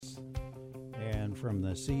from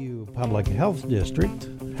the CU Public Health District.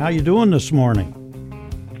 How you doing this morning?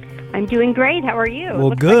 I'm doing great. How are you? Well, it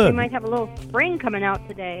looks good. like we might have a little spring coming out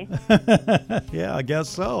today. Yeah, I guess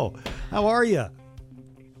so. How are you?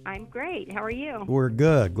 I'm great. How are you? We're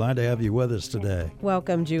good. Glad to have you with us today.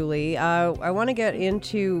 Welcome, Julie. I want to get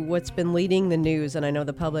into what's been leading the news, and I know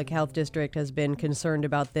the Public Health District has been concerned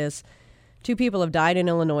about this. 2 people have died in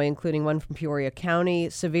Illinois, including one from Peoria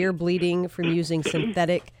County. Severe bleeding from using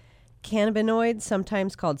synthetic cannabinoids,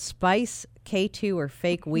 sometimes called spice, K2, or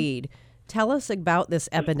fake weed. Tell us about this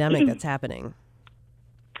epidemic that's happening.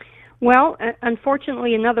 Well,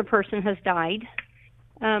 unfortunately, another person has died.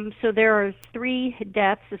 So there are 3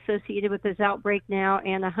 deaths associated with this outbreak now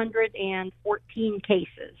and 114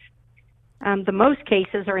 cases. The most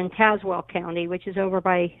cases are in Tazewell County, which is over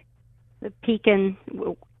by the Pekin,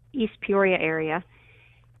 East Peoria area.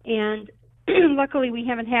 And luckily we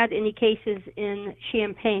haven't had any cases in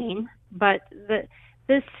Champaign, but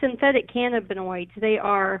this synthetic cannabinoids,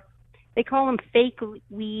 they call them fake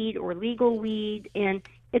weed or legal weed, and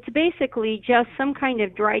it's basically just some kind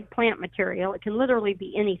of dried plant material. It can literally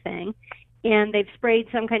be anything, and they've sprayed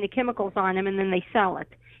some kind of chemicals on them, and then they sell it.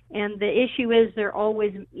 And the issue is they're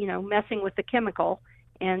always, messing with the chemical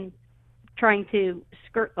and trying to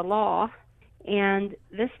skirt the law. And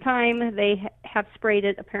this time they have sprayed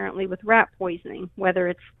it apparently with rat poisoning, whether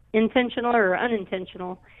it's intentional or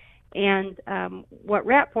unintentional. And what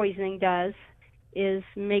rat poisoning does is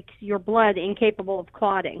makes your blood incapable of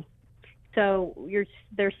clotting. So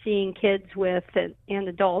they're seeing kids with, and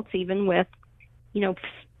adults even with,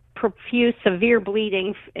 profuse severe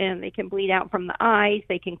bleeding, and they can bleed out from the eyes,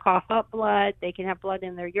 they can cough up blood, they can have blood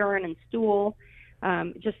in their urine and stool,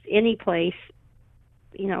 just any place,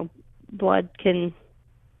 blood can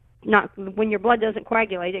not, when your blood doesn't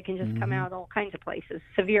coagulate, it can just come out all kinds of places,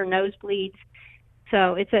 severe nosebleeds.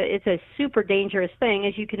 So it's a super dangerous thing,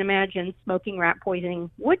 as you can imagine, smoking rat poisoning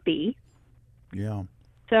would be. Yeah.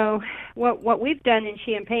 So what we've done in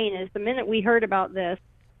Champaign is the minute we heard about this,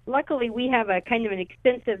 luckily we have a kind of an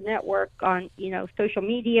extensive network on, social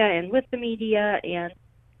media and with the media, and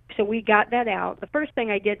so we got that out. The first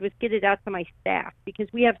thing I did was get it out to my staff, because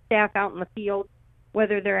we have staff out in the field,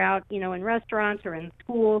 whether they're out, in restaurants or in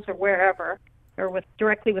schools or wherever, or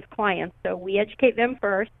directly with clients. So we educate them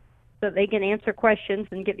first so they can answer questions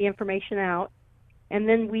and get the information out. And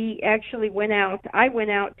then we actually I went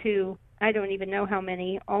out to, I don't even know how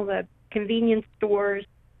many, all the convenience stores,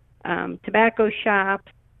 tobacco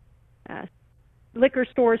shops, liquor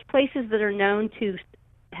stores, places that are known to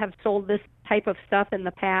have sold this type of stuff in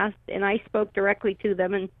the past. And I spoke directly to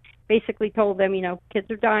them and basically told them, kids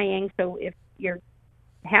are dying, so if you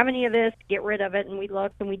have any of this, get rid of it. And we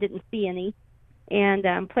looked and we didn't see any.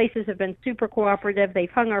 And places have been super cooperative.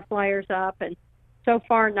 They've hung our flyers up, and so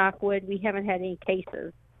far, knock wood, we haven't had any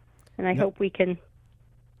cases. And I hope we can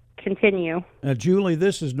continue. Julie,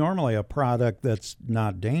 this is normally a product that's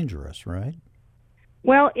not dangerous, right?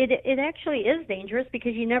 Well, it actually is dangerous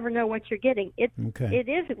because you never know what you're getting. It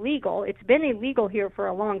is illegal. It's been illegal here for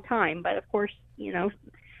a long time, but of course,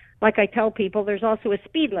 like I tell people, there's also a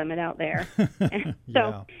speed limit out there.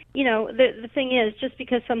 So, the thing is, just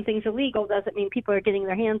because something's illegal doesn't mean people are getting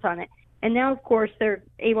their hands on it. And now, of course, they're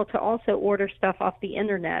able to also order stuff off the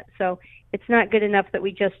internet. So it's not good enough that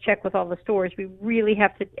we just check with all the stores. We really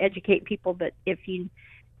have to educate people that if you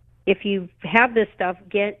have this stuff,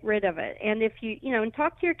 get rid of it. And if and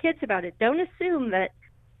talk to your kids about it. Don't assume that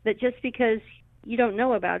just because you don't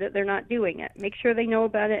know about it, they're not doing it. Make sure they know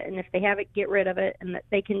about it, and if they have it, get rid of it, and that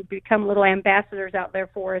they can become little ambassadors out there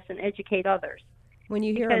for us and educate others. When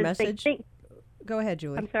you hear a message, go ahead,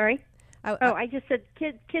 Julie. I'm sorry? I just said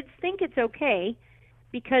kids think it's okay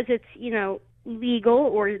because it's, legal,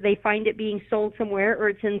 or they find it being sold somewhere, or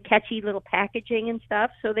it's in catchy little packaging and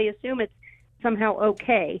stuff, so they assume it's somehow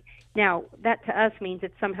okay. Now, that to us means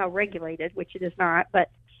it's somehow regulated, which it is not,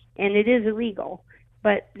 and it is illegal.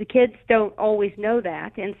 But the kids don't always know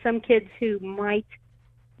that, and some kids who might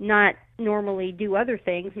not normally do other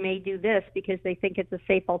things may do this because they think it's a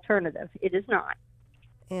safe alternative. It is not.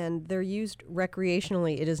 And they're used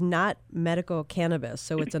recreationally. It is not medical cannabis,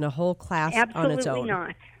 so it's in a whole class on its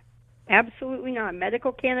own. Absolutely not.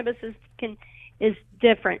 Medical cannabis is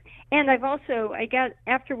different. And I got,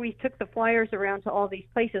 after we took the flyers around to all these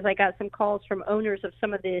places, I got some calls from owners of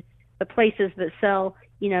some of the places that sell,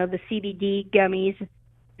 the CBD gummies,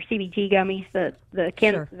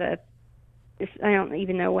 I don't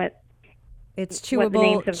even know what chewable, the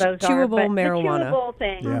names of those chewable are, marijuana. The chewable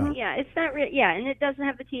thing. Yeah, it's not and it doesn't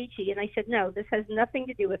have the THC. And I said, no, this has nothing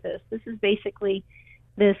to do with this. This is basically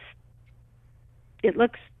this. It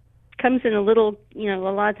comes in a little, a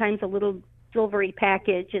lot of times a little silvery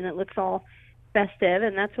package and it looks all festive,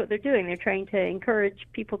 and that's what they're doing. They're trying to encourage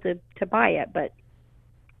people to buy it, but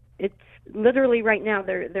it's literally right now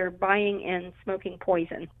they're buying and smoking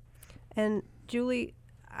poison. And Julie,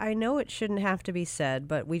 I know it shouldn't have to be said,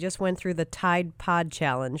 but we just went through the Tide Pod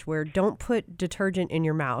Challenge where don't put detergent in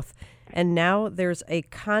your mouth. And now there's a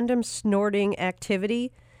condom snorting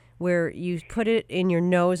activity where you put it in your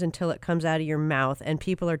nose until it comes out of your mouth, and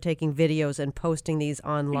people are taking videos and posting these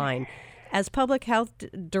online. As public health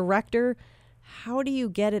director, how do you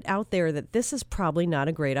get it out there that this is probably not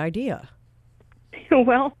a great idea?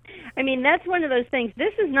 Well, I mean, that's one of those things.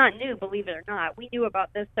 This is not new, believe it or not. We knew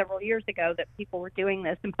about this several years ago, that people were doing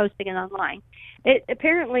this and posting it online. It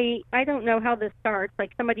apparently, I don't know how this starts.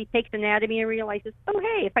 Like somebody takes anatomy and realizes, oh,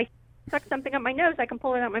 hey, if I suck something up my nose, I can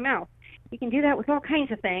pull it out my mouth. You can do that with all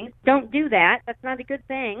kinds of things. Don't do that. That's not a good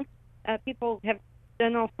thing. People have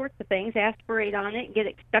done all sorts of things, aspirate on it, get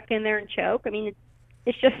it stuck in there and choke. I mean,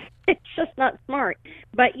 it's just not smart.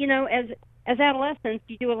 But, you know, as adolescents,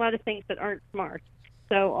 you do a lot of things that aren't smart.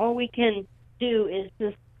 So all we can do is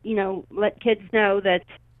just, you know, let kids know that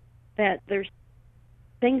there's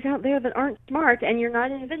things out there that aren't smart, and you're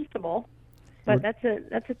not invincible. But that's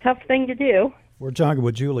a tough thing to do. We're talking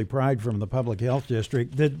with Julie Pryde from the Public Health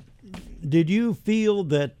District. Did you feel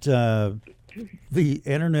that the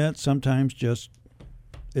internet sometimes just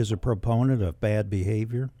is a proponent of bad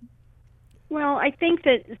behavior? Well, I think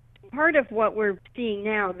that part of what we're seeing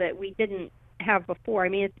now that we didn't have before, I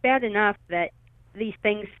mean, it's bad enough that these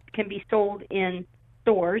things can be sold in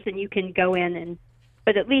stores and you can go in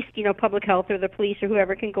but at least, you know, public health or the police or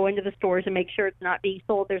whoever can go into the stores and make sure it's not being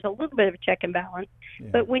sold. There's a little bit of a check and balance. Yeah.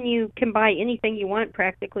 But when you can buy anything you want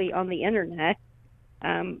practically on the internet,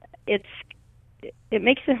 it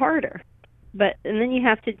makes it harder. And then you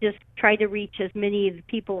have to just try to reach as many of the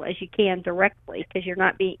people as you can directly, because you're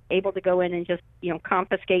not being able to go in and just, you know,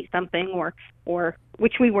 confiscate something or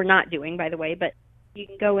which we were not doing, by the way, but you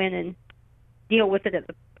can go in and deal with it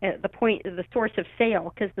at the point of the source of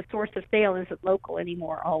sale, because the source of sale isn't local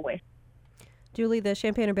anymore always. Julie, the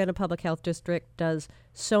Champaign-Urbana Public Health District does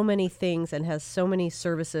so many things and has so many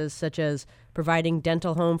services, such as providing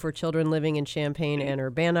dental home for children living in Champaign and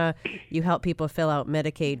Urbana. You help people fill out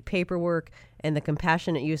Medicaid paperwork, and the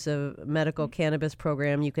compassionate use of medical cannabis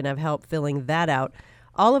program, you can have help filling that out.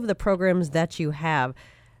 All of the programs that you have,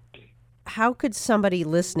 how could somebody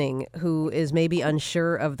listening who is maybe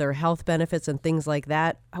unsure of their health benefits and things like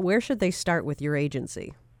that, where should they start with your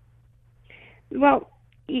agency? Well,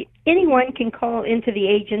 anyone can call into the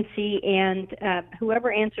agency, and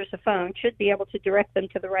whoever answers the phone should be able to direct them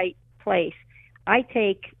to the right place. I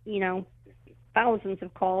take, you know, thousands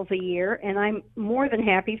of calls a year, and I'm more than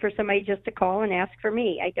happy for somebody just to call and ask for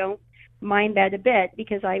me. I don't mind that a bit,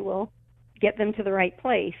 because I will get them to the right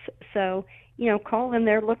place. So, you know, call in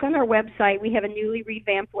there, look on our website. We have a newly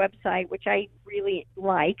revamped website, which I really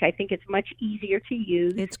like. I think it's much easier to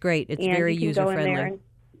use. It's great. It's very user-friendly. And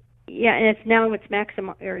it's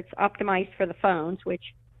optimized for the phones,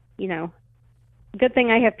 which, you know, good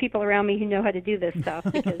thing I have people around me who know how to do this stuff,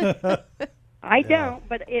 because I don't,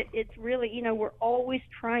 but it's really, you know, we're always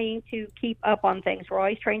trying to keep up on things. We're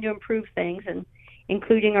always trying to improve things, and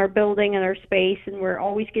including our building and our space, and we're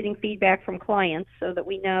always getting feedback from clients so that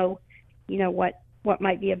we know, you know, what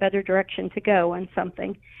might be a better direction to go on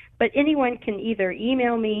something. But anyone can either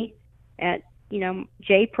email me at, you know,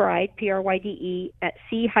 jpryde, Pryde, at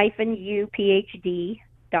c-uphd.org.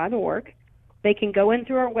 They can go in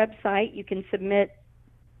through our website. You can submit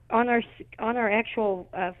on our actual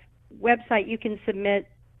website. You can submit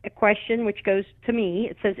a question which goes to me.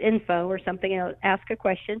 It says info or something. I'll ask a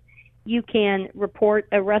question. You can report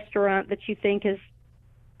a restaurant that you think is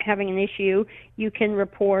having an issue. You can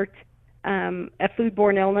report a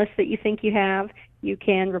foodborne illness that you think you have. You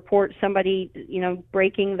can report somebody, you know,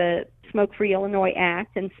 breaking the Smoke-Free Illinois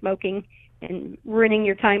Act and smoking and ruining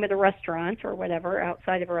your time at a restaurant or whatever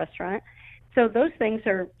outside of a restaurant. So those things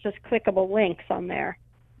are just clickable links on there.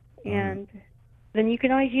 And then you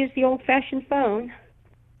can always use the old-fashioned phone.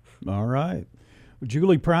 All right.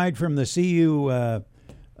 Julie Pryde from the CU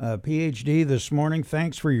PhD this morning.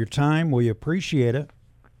 Thanks for your time. We appreciate it.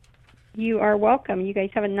 You are welcome. You guys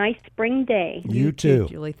have a nice spring day. You too.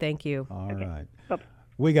 Julie, thank you. All right.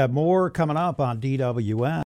 We got more coming up on DWS.